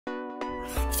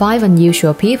5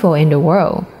 Unusual People in the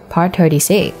World, Part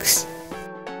 36.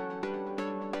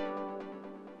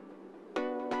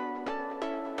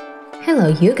 Hello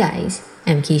you guys,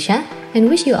 I'm Keisha and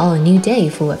wish you all a new day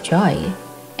full of joy.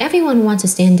 Everyone wants to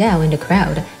stand out in the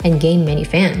crowd and gain many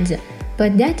fans,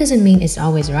 but that doesn't mean it's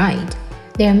always right.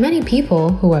 There are many people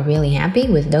who are really happy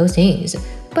with those things,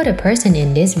 but a person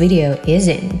in this video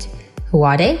isn't. Who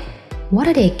are they? What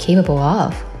are they capable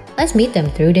of? Let's meet them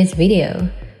through this video.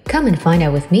 Come and find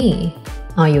out with me.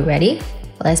 Are you ready?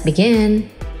 Let's begin.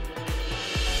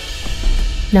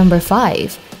 Number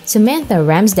 5. Samantha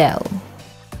Ramsdell.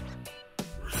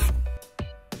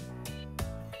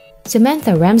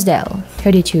 Samantha Ramsdell,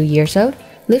 32 years old,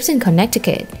 lives in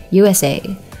Connecticut, USA.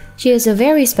 She is a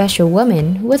very special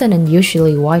woman with an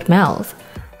unusually wide mouth.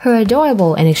 Her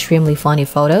adorable and extremely funny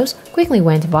photos quickly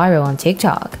went viral on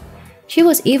TikTok. She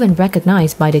was even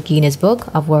recognized by the Guinness Book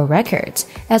of World Records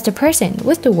as the person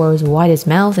with the world's widest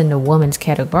mouth in the women's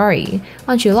category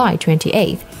on July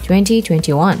 28,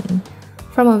 2021.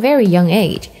 From a very young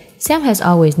age, Sam has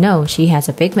always known she has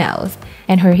a big mouth,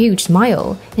 and her huge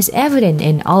smile is evident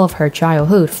in all of her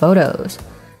childhood photos.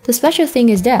 The special thing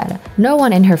is that no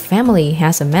one in her family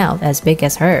has a mouth as big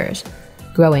as hers.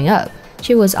 Growing up,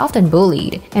 she was often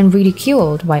bullied and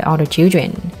ridiculed by other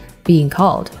children, being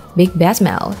called Big Bass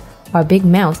Mouth or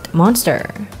Big-Mouthed Monster.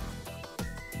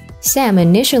 Sam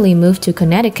initially moved to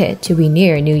Connecticut to be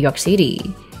near New York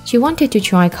City. She wanted to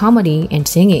try comedy and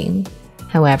singing.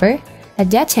 However, at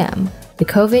that time, the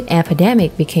COVID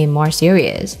epidemic became more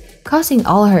serious, causing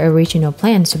all her original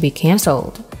plans to be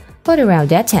cancelled. But around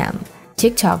that time,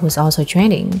 TikTok was also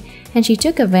trending, and she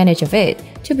took advantage of it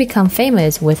to become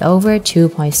famous with over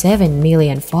 2.7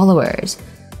 million followers.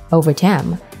 Over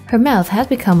time, her mouth has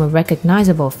become a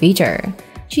recognizable feature.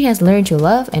 She has learned to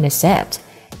love and accept,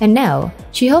 and now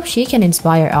she hopes she can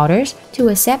inspire others to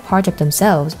accept parts of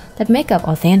themselves that make up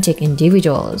authentic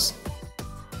individuals.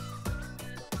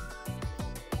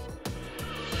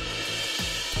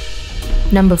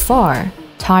 Number 4.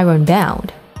 Tyrone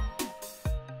Bound.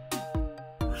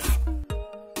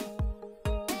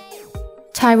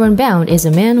 Tyrone Bound is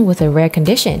a man with a rare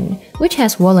condition, which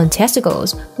has swollen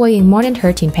testicles weighing more than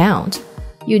 13 pounds.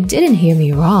 You didn't hear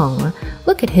me wrong.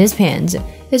 Look at his pants.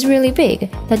 It's really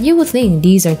big that you would think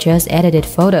these are just edited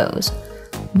photos.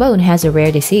 Bone has a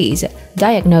rare disease,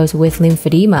 diagnosed with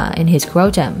lymphedema in his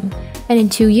scrotum, and in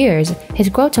 2 years, his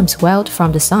scrotum swelled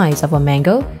from the size of a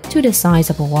mango to the size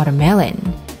of a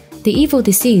watermelon. The evil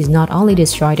disease not only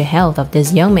destroyed the health of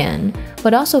this young man,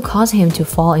 but also caused him to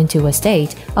fall into a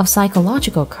state of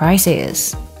psychological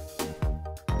crisis.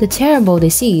 The terrible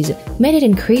disease made it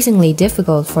increasingly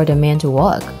difficult for the man to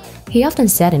walk. He often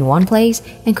sat in one place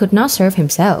and could not serve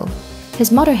himself.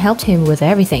 His mother helped him with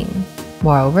everything.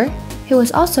 Moreover, he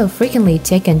was also frequently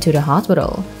taken to the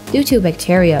hospital due to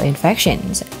bacterial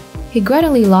infections. He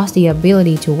gradually lost the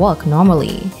ability to walk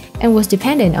normally and was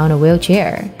dependent on a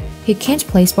wheelchair. He can't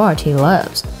play sports he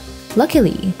loves.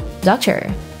 Luckily,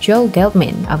 Dr. Joe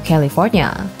Gelbman of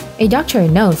California, a doctor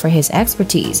known for his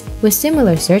expertise with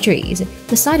similar surgeries,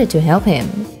 decided to help him.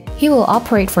 He will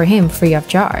operate for him free of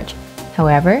charge.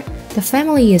 However, the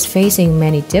family is facing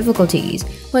many difficulties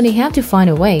when they have to find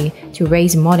a way to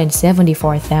raise more than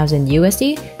 74,000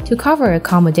 USD to cover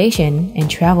accommodation and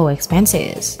travel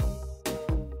expenses.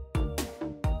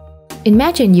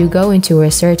 Imagine you go into a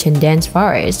certain dense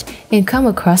forest and come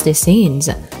across these scenes.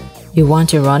 You want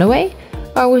to run away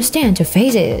or will stand to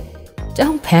face it?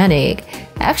 Don't panic.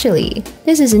 Actually,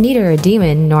 this is neither a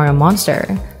demon nor a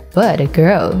monster, but a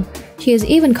girl. She is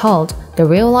even called the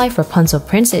real-life Rapunzel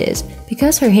princess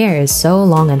because her hair is so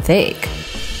long and thick.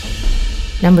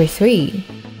 Number 3.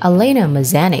 Alena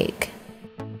Mazanik.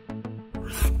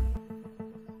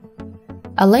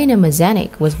 Alena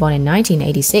Mazanik was born in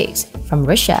 1986 from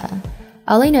Russia.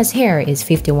 Alena's hair is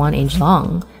 51 inches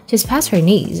long, just past her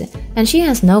knees, and she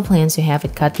has no plans to have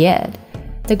it cut yet.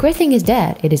 The great thing is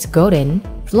that it is golden,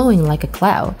 flowing like a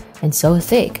cloud, and so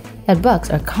thick that bugs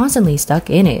are constantly stuck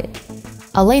in it.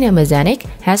 Alena Mazanik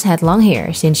has had long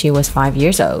hair since she was 5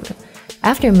 years old.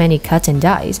 After many cuts and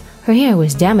dyes, her hair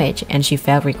was damaged and she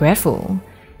felt regretful.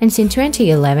 And since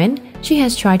 2011, she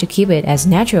has tried to keep it as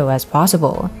natural as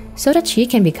possible so that she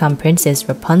can become Princess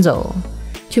Rapunzel.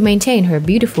 To maintain her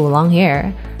beautiful long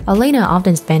hair, Alena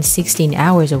often spends 16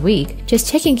 hours a week just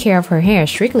taking care of her hair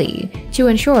strictly to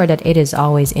ensure that it is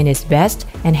always in its best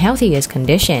and healthiest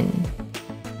condition.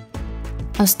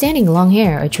 Outstanding long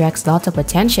hair attracts lots of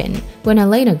attention when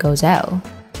Alena goes out.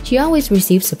 She always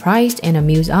receives surprised and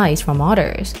amused eyes from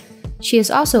others. She is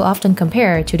also often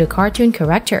compared to the cartoon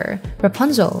character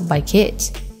Rapunzel by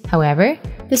kids. However,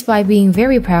 despite being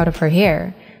very proud of her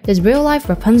hair, This real-life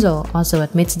Rapunzel also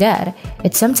admits that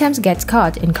it sometimes gets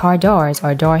caught in car doors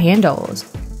or door handles.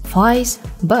 Flies,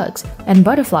 bugs, and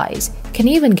butterflies can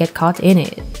even get caught in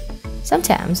it.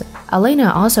 Sometimes,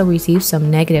 Alena also receives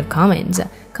some negative comments,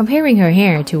 comparing her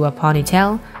hair to a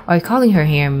ponytail or calling her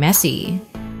hair messy.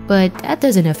 But that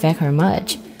doesn't affect her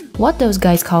much. What those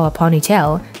guys call a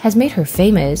ponytail has made her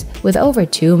famous with over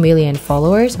 2 million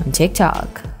followers on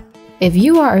TikTok. If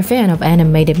you are a fan of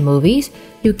animated movies,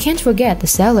 you can't forget the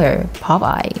sailor,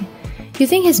 Popeye. You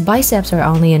think his biceps are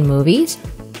only in movies?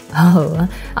 Oh,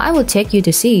 I will take you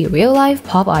to see real-life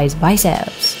Popeye's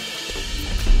biceps.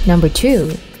 Number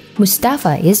 2.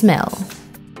 Moustafa Ismail.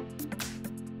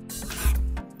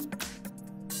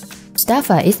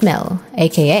 Moustafa Ismail,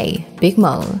 aka Big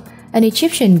Mo, an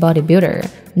Egyptian bodybuilder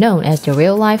known as the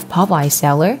real-life Popeye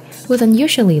sailor with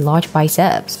unusually large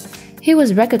biceps. He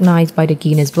was recognized by the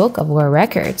Guinness Book of World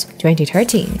Records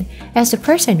 2013 as the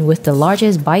person with the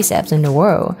largest biceps in the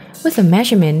world with a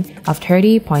measurement of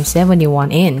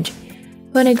 30.71 inch.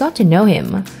 When I got to know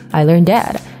him, I learned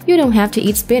that you don't have to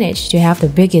eat spinach to have the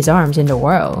biggest arms in the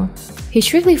world. He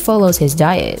strictly follows his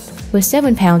diet with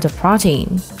 7 pounds of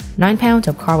protein, 9 pounds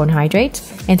of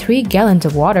carbohydrates, and 3 gallons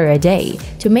of water a day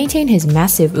to maintain his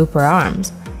massive upper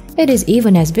arms. It is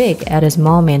even as big as a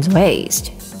small man's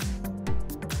waist.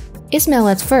 Ismail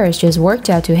at first just worked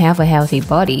out to have a healthy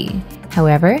body.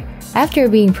 However, after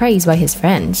being praised by his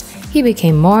friends, he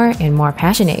became more and more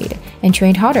passionate and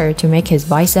trained harder to make his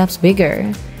biceps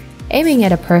bigger. Aiming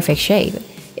at a perfect shape,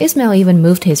 Ismail even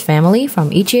moved his family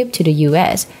from Egypt to the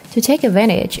US to take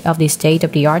advantage of the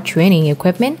state-of-the-art training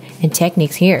equipment and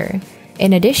techniques here.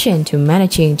 In addition to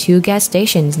managing 2 gas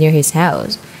stations near his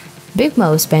house, Big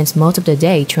Mo spends most of the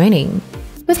day training.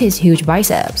 With his huge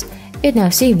biceps, it now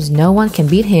seems no one can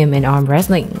beat him in arm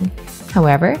wrestling.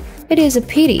 However, it is a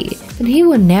pity that he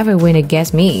will never win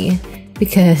against me,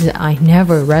 because I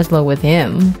never wrestle with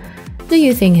him. Do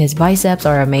you think his biceps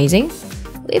are amazing?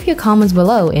 Leave your comments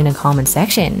below in the comment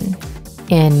section.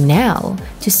 And now,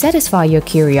 to satisfy your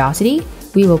curiosity,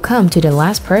 we will come to the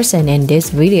last person in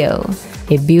this video.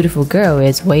 A beautiful girl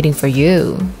is waiting for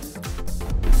you.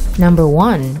 Number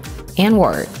 1.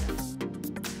 N-word.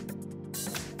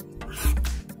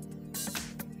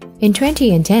 In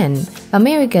 2010,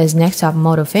 America's Next Top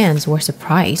Model fans were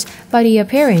surprised by the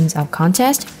appearance of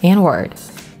contest N-word.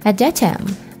 At that time,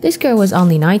 this girl was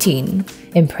only 19,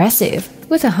 impressive,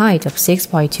 with a height of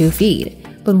 6.2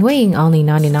 feet, but weighing only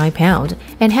 99 pounds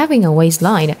and having a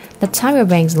waistline that Tyra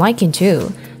Banks likened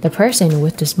to the person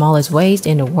with the smallest waist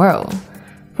in the world.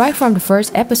 Right from the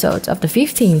first episodes of the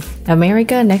 15th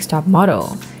America Next Top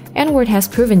Model, N-word has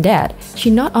proven that she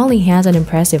not only has an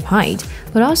impressive height,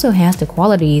 but also has the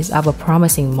qualities of a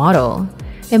promising model.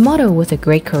 A model with a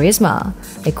great charisma,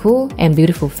 a cool and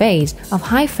beautiful face of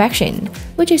high fashion,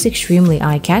 which is extremely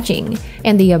eye-catching,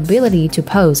 and the ability to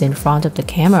pose in front of the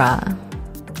camera.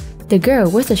 The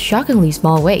girl with a shockingly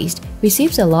small waist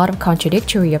receives a lot of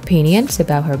contradictory opinions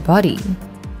about her body.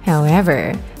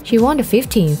 However, she won the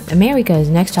 15th America's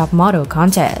Next Top Model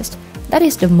contest. That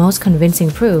is the most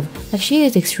convincing proof that she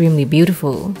is extremely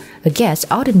beautiful, against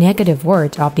all the negative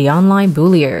words of the online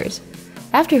bulliers.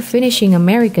 After finishing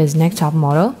America's Next Top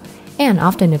Model, Anne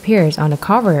often appears on the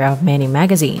cover of many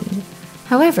magazines.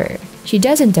 However, she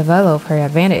doesn't develop her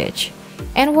advantage.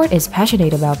 N-word is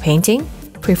passionate about painting,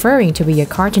 preferring to be a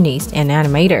cartoonist and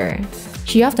animator.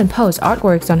 She often posts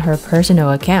artworks on her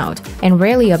personal account and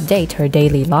rarely updates her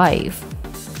daily life.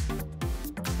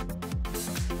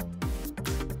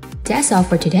 That's all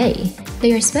for today.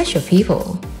 They are special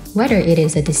people. Whether it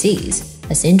is a disease,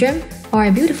 a syndrome, or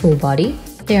a beautiful body,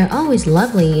 they are always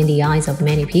lovely in the eyes of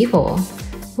many people.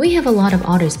 We have a lot of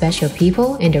other special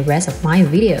people in the rest of my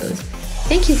videos.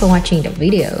 Thank you for watching the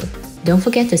video. Don't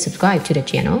forget to subscribe to the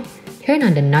channel, turn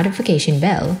on the notification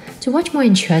bell to watch more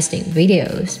interesting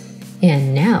videos.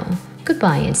 And now,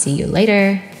 goodbye and see you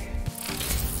later.